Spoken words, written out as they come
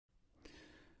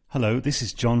Hello, this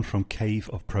is John from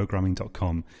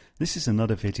caveofprogramming.com. This is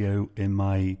another video in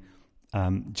my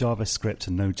JavaScript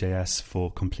and NodeJS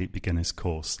for Complete Beginners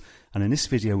course. And in this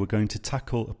video we're going to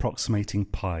tackle approximating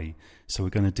pi. So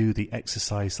we're going to do the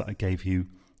exercise that I gave you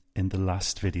in the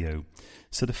last video.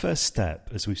 So the first step,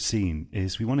 as we've seen,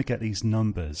 is we want to get these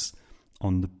numbers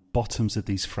on the bottoms of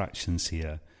these fractions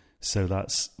here. So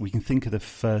we can think of the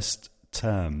first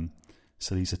term.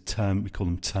 So these are we call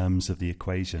them terms of the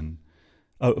equation.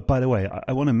 Oh, by the way,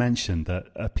 I want to mention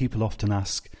that people often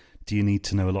ask, do you need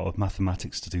to know a lot of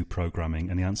mathematics to do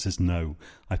programming? And the answer is no.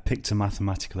 I've picked a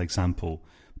mathematical example,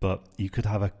 but you could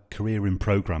have a career in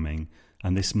programming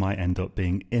and this might end up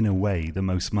being, in a way, the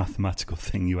most mathematical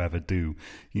thing you ever do.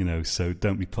 So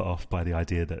don't be put off by the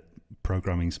idea that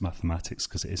programming is mathematics,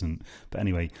 because it isn't. But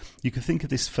anyway, you can think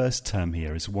of this first term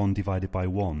here as 1 divided by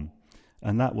 1.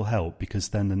 And that will help because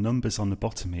then the numbers on the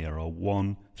bottom here are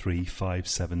 1, 3, 5,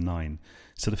 7, 9.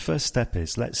 So the first step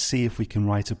is, let's see if we can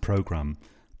write a program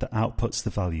that outputs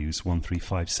the values 1, 3,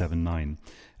 5, 7, 9.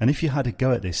 And if you had a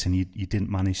go at this and you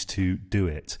didn't manage to do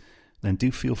it, then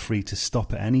do feel free to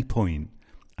stop at any point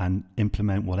and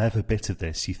implement whatever bit of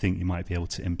this you think you might be able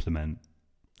to implement.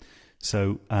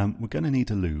 So we're going to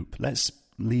need a loop. Let's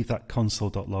leave that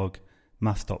console.log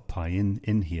math.py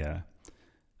in here.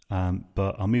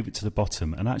 But I'll move it to the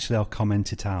bottom and actually I'll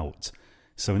comment it out.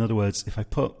 So in other words, if I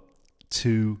put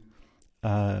two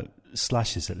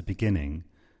slashes at the beginning,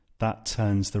 that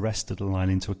turns the rest of the line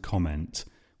into a comment,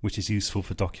 which is useful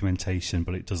for documentation,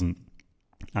 but it doesn't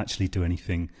actually do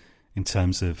anything in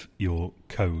terms of your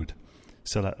code.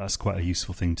 So that's quite a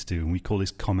useful thing to do. And we call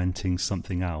this commenting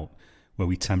something out, where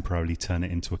we temporarily turn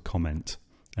it into a comment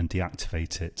and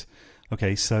deactivate it.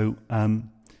 Okay, so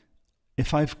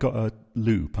if I've got a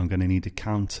loop, I'm going to need a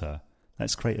counter.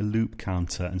 Let's create a loop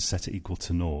counter and set it equal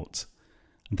to 0.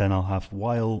 And then I'll have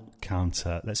while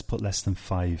counter. Let's put less than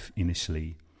 5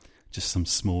 initially, just some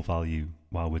small value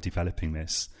while we're developing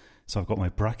this. So I've got my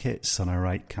brackets and I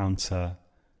write counter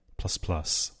plus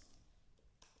plus.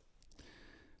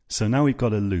 So now we've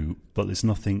got a loop, but there's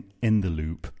nothing in the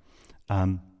loop.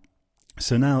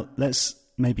 So now let's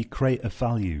maybe create a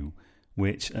value,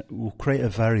 which we'll create a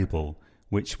variable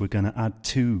which we're going to add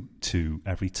 2 to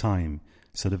every time.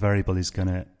 So the variable is going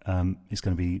to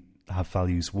have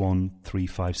values 1, 3,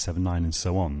 5, 7, 9, and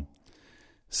so on.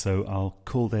 So I'll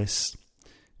call this,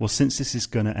 well, since this is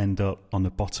going to end up on the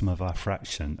bottom of our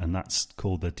fraction, and that's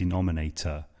called the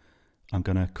denominator, I'm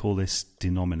going to call this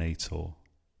denominator.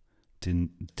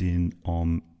 Denominator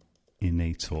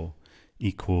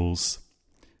equals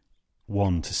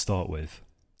 1 to start with.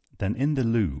 Then in the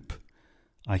loop,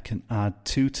 I can add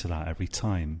 2 to that every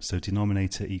time. So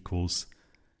denominator equals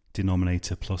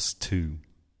denominator plus 2.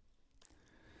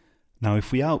 Now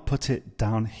if we output it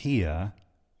down here,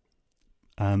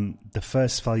 the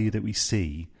first value that we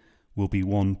see will be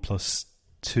 1 plus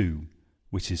 2,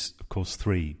 which is of course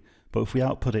 3. But if we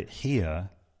output it here,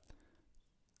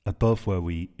 above where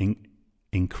we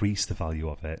increase the value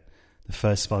of it, the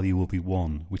first value will be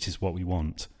 1, which is what we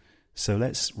want. So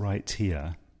let's write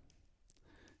here.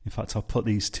 In fact, I'll put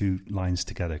these two lines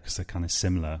together because they're kind of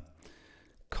similar.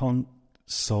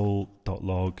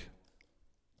 Console.log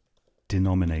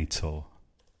denominator. All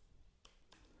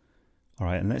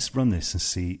right, and let's run this and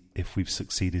see if we've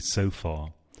succeeded so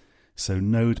far. So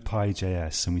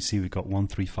node.py.js, and we see we've got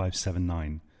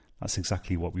 13579. That's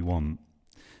exactly what we want.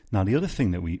 Now, the other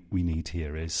thing that we need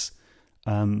here is,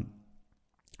 so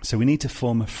we need to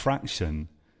form a fraction,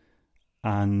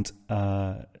 and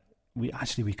we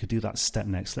could do that step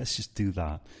next. Let's just do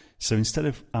that. So instead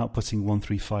of outputting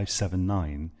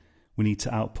 13579, we need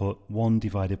to output 1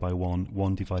 divided by 1,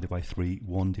 1 divided by 3,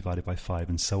 1 divided by 5,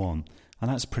 and so on. And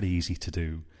that's pretty easy to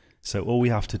do. So all we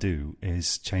have to do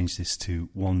is change this to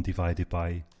 1 divided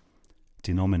by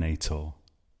denominator.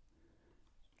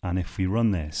 And if we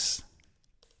run this,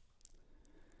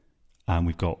 and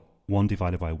we've got 1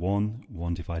 divided by 1,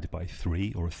 1 divided by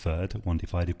 3, or a third, 1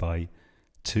 divided by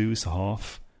 2 is a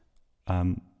half.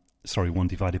 1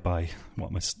 divided by,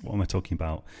 what am I talking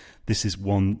about? This is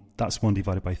 1, that's 1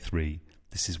 divided by 3.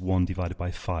 This is 1 divided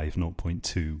by 5,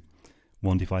 0.2.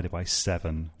 1 divided by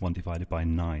 7, 1 divided by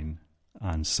 9,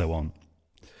 and so on.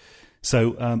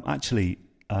 So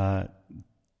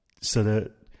so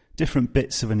the different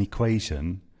bits of an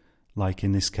equation, like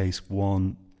in this case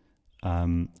 1,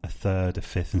 a third, a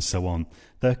fifth, and so on,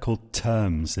 they're called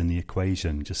terms in the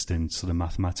equation, just in sort of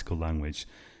mathematical language.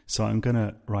 So I'm going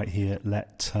to write here,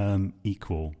 let term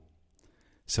equal.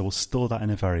 So we'll store that in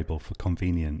a variable for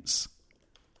convenience.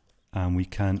 And we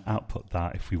can output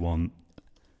that if we want.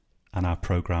 And our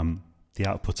program, the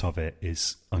output of it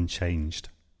is unchanged.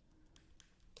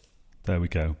 There we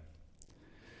go.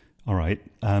 All right.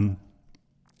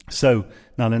 So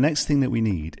now the next thing that we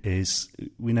need is,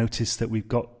 we notice that we've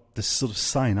got this sort of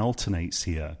sign alternates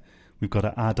here. We've got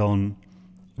to add on,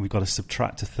 we've got to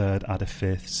subtract a third, add a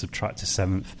fifth, subtract a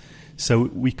seventh. So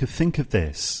we could think of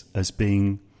this as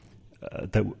being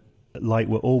that like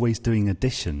we're always doing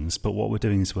additions, but what we're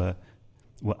doing is we're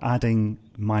adding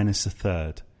minus a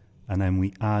third, and then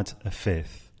we add a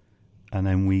fifth, and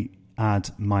then we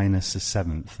add minus a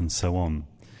seventh, and so on.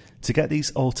 To get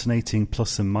these alternating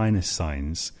plus and minus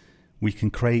signs, we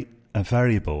can create a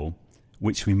variable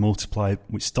which we multiply,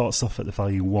 which starts off at the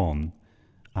value 1,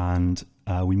 and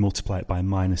we multiply it by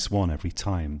 -1 every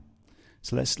time.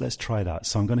 So let's try that.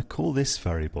 So I'm going to call this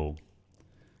variable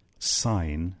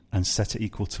sign and set it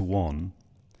equal to 1.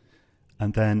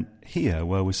 And then here,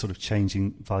 where we're sort of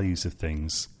changing values of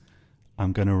things,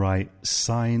 I'm going to write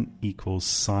sign equals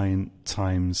sign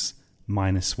times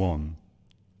 -1.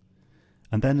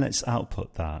 And then let's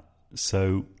output that.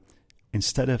 So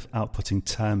instead of outputting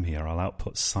term here, I'll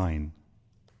output sign.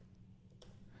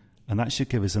 And that should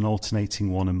give us an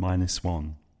alternating 1 and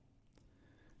 -1.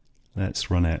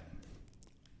 Let's run it.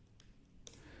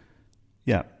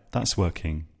 Yeah, that's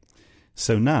working.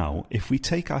 So now, if we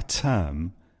take our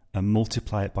term and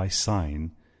multiply it by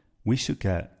sign, we should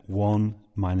get 1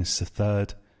 minus a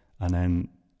third, and then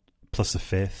plus a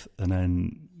fifth, and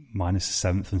then minus a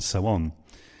seventh, and so on.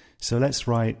 So let's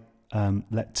write,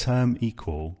 let term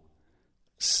equal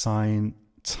sign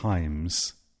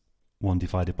times 1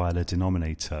 divided by the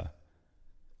denominator,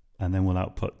 and then we'll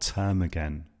output term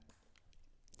again.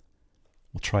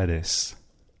 We'll try this.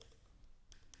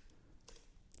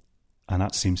 And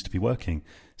that seems to be working.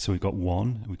 So we've got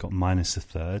 1, we've got minus a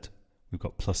third, we've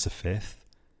got plus a fifth,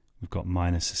 we've got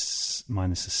minus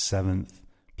a seventh,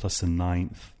 plus a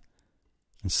ninth,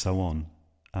 and so on.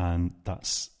 And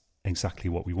that's exactly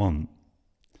what we want.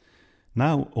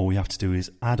 Now all we have to do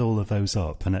is add all of those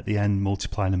up, and at the end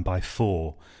multiply them by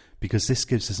 4, because this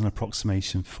gives us an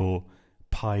approximation for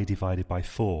pi divided by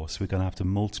 4. So we're going to have to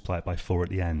multiply it by 4 at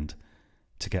the end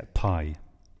to get pi.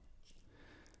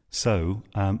 So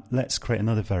let's create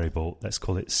another variable. Let's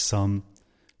call it sum,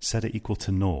 set it equal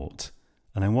to 0.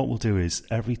 And then what we'll do is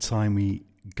every time we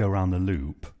go around the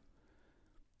loop,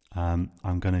 I'm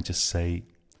going to just say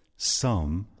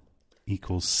sum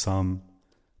equals sum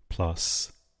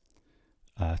plus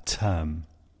term.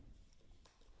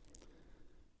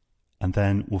 And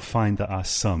then we'll find that our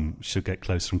sum should get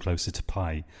closer and closer to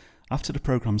pi. After the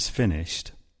program's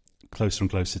finished, closer and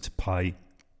closer to pi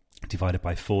divided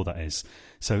by 4, that is.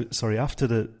 So, sorry, after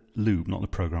the loop, not the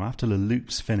program, after the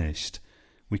loop's finished,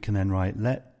 we can then write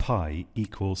let pi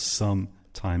equals sum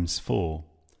times 4.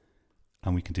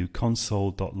 And we can do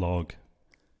console.log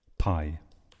pi.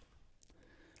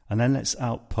 And then let's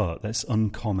output, let's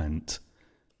uncomment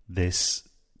this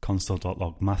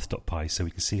console.log math.pi so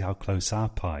we can see how close our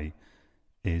pi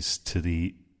is to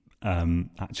the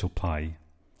actual pi.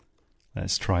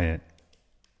 Let's try it.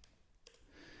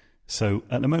 So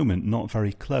at the moment, not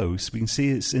very close. We can see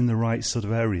it's in the right sort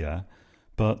of area,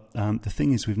 but the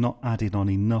thing is we've not added on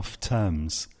enough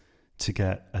terms to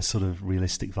get a sort of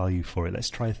realistic value for it. Let's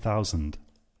try 1,000.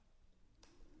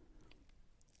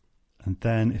 And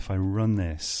then if I run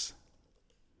this,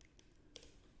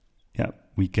 yeah,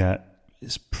 we get,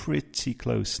 it's pretty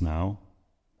close now.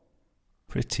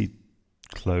 Pretty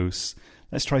close.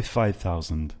 Let's try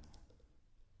 5,000.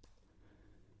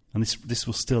 And this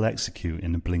will still execute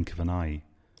in the blink of an eye,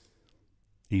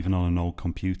 even on an old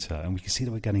computer. And we can see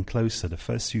that we're getting closer. The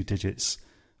first few digits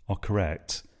are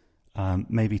correct.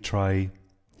 Maybe try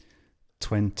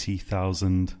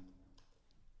 20,000.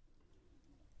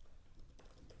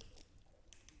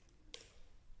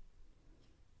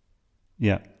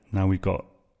 Yeah, now we've got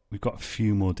a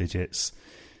few more digits.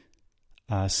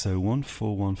 So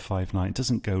 14159. It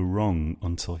doesn't go wrong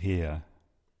until here.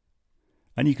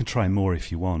 And you can try more if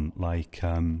you want, like,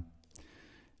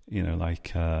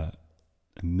 like a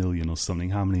million or something.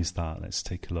 How many is that? Let's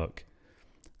take a look.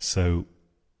 So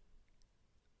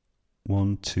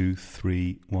 1, 2,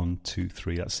 3, 1, 2,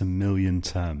 3. That's 1 million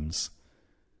terms.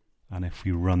 And if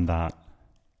we run that,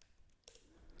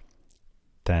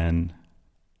 then,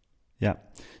 yeah.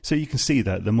 So you can see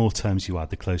that the more terms you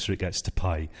add, the closer it gets to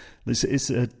pi. This is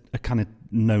a kind of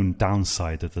known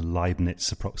downside of the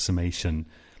Leibniz approximation,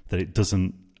 that it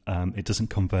doesn't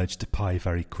converge to pi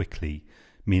very quickly,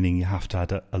 meaning you have to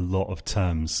add a lot of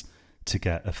terms to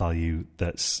get a value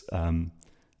that's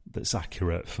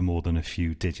accurate for more than a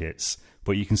few digits.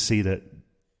 But you can see that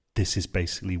this is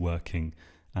basically working,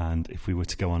 and if we were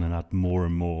to go on and add more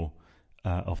and more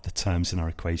of the terms in our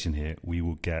equation here, we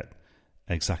will get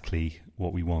exactly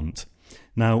what we want.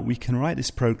 Now we can write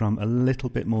this program a little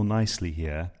bit more nicely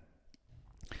here.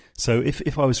 So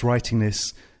if I was writing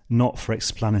this not for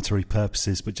explanatory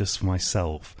purposes but just for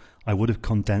myself, I would have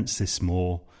condensed this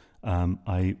more.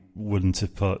 I wouldn't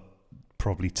have put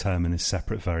probably term in a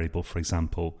separate variable, for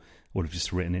example. I would have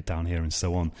just written it down here and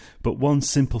so on. But one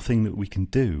simple thing that we can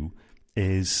do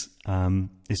is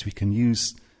we can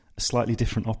use a slightly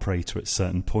different operator at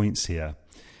certain points here.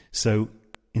 So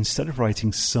instead of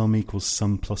writing sum equals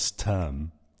sum plus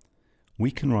term,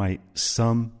 we can write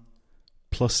sum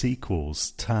plus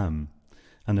equals term,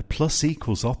 and the plus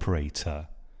equals operator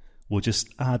will just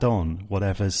add on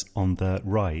whatever's on the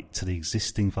right to the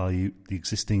existing value, the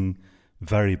existing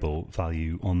variable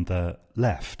value on the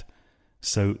left.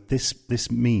 So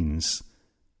this means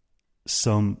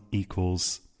sum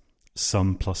equals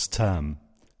sum plus term.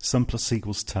 Sum plus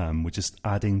equals term, we're just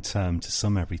adding term to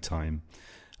sum every time.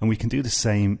 And we can do the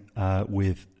same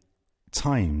with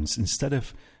times. Instead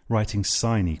of writing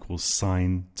sine equals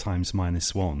sine times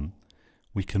minus 1,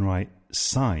 we can write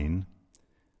sine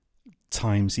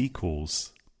times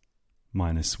equals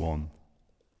minus 1.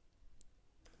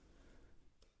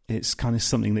 It's kind of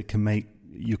something that can make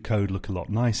your code look a lot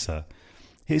nicer.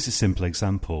 Here's a simple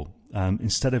example.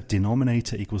 Instead of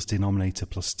denominator equals denominator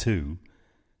plus 2,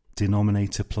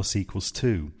 denominator plus equals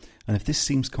 2. And if this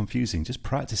seems confusing, just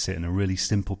practice it in a really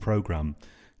simple program.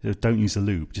 Don't use a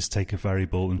loop, just take a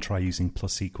variable and try using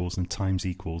plus equals and times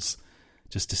equals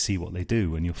just to see what they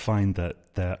do, and you'll find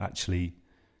that they're actually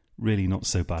really not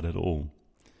so bad at all.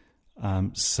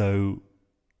 So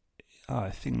I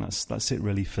think that's it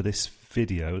really for this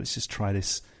video. Let's just try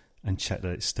this and check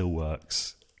that it still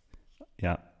works.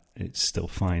 Yeah, it's still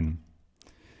fine.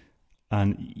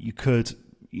 And you could,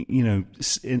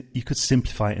 you could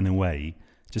simplify it in a way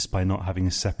just by not having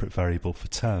a separate variable for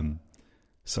term.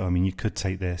 So I mean, you could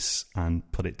take this and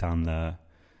put it down there,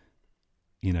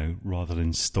 rather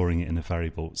than storing it in a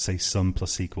variable. Say sum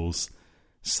plus equals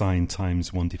sine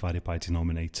times 1 divided by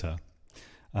denominator.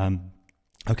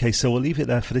 Okay, so we'll leave it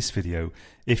there for this video.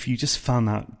 If you just found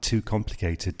that too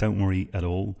complicated, don't worry at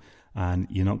all, and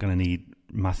you're not going to need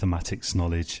mathematics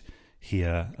knowledge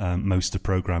here. Most of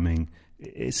programming,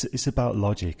 it's about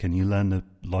logic, and you learn the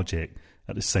logic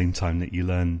at the same time that you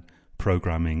learn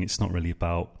programming. It's not really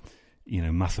about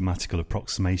mathematical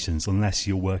approximations, unless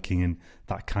you're working in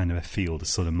that kind of a field, a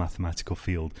sort of mathematical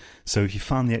field. So if you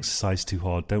found the exercise too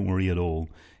hard, don't worry at all.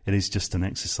 It is just an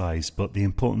exercise, but the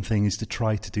important thing is to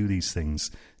try to do these things.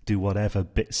 Do whatever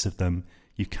bits of them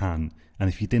you can. And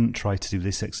if you didn't try to do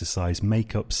this exercise,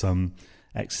 make up some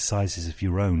exercises of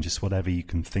your own, just whatever you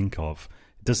can think of.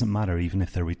 It doesn't matter even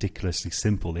if they're ridiculously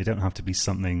simple. They don't have to be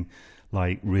something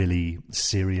like really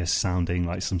serious sounding,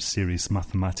 like some serious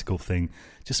mathematical thing.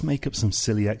 Just make up some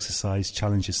silly exercise,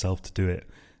 challenge yourself to do it,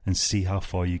 and see how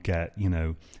far you get,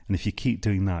 And if you keep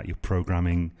doing that, your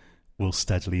programming will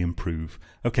steadily improve.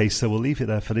 Okay, so we'll leave it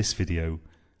there for this video.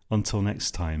 Until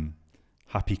next time,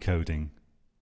 happy coding.